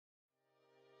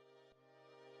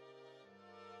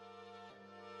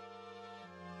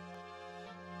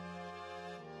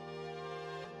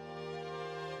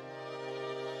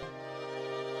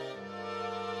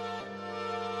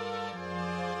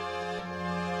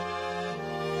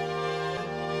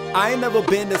I ain't never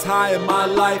been this high in my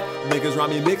life. Niggas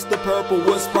round me mix the purple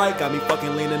with Sprite. Got me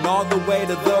fucking leaning all the way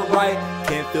to the right.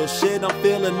 Can't feel shit, I'm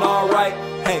feeling alright.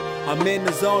 Hey, I'm in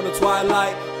the zone of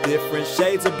twilight. Different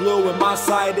shades of blue in my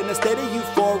sight. In a state of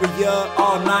euphoria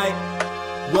all night.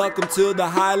 Welcome to the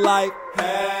high life.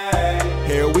 Hey,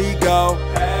 here we go.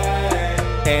 Hey,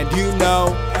 and you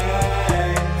know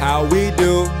how we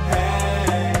do.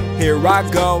 Hey, here I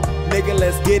go. Nigga,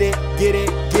 let's get it, get it,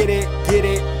 get it, get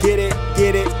it, get it,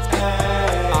 get it.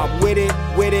 Hey, I'm with it,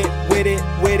 with it, with it,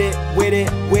 with it, with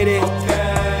it, with it.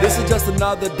 Okay. This is just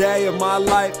another day of my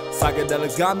life.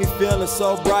 Psychedelics got me feeling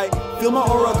so bright. Feel my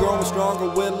aura growing stronger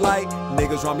with light.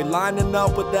 Niggas round me lining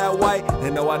up with that white.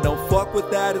 They know I don't fuck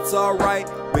with that, it's alright.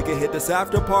 We can hit this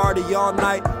after party all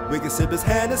night. We can sip this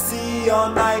Hennessy all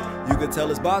night. You can tell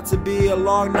it's about to be a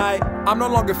long night. I'm no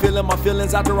longer feeling my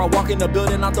feelings. After I walk in the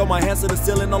building, I throw my hands to the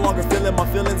ceiling. No longer feeling my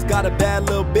feelings. Got a bad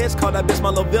little bitch, call that bitch my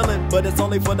little villain. But it's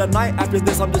only for the night, after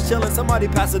this I'm just chilling. Somebody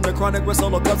passing the chronic with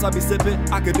solo cups I be sipping.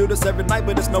 I could do this every night,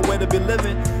 but it's no way to be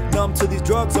living. Numb to these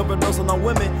drugs, overdosing on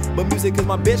women. But music is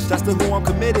my bitch, that's to who I'm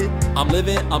committed. I'm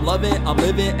living, I'm loving, I'm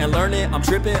living and learning. I'm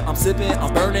tripping, I'm sipping,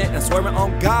 I'm burning and swearing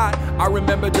on God. I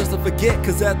remember just to forget,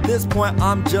 cause at this point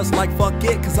I'm just like fuck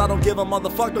it. Cause I don't give a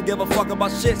motherfucker, don't give a fuck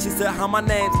about shit. She said how my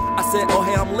name's, I said oh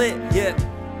hey I'm lit, yeah.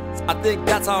 I think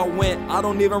that's how it went, I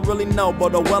don't even really know,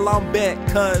 but oh well I'm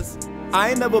bent. Cause I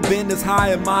ain't never been this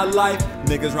high in my life.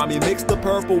 Niggas round me mix the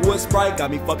purple with Sprite. Got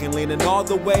me fucking leaning all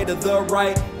the way to the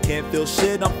right. Can't feel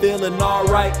shit, I'm feeling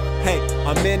alright. Hey,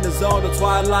 I'm in the zone of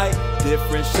twilight.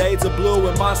 Different shades of blue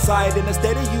in my sight. In a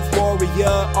state of euphoria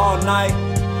all night.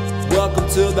 Welcome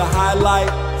to the high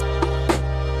life.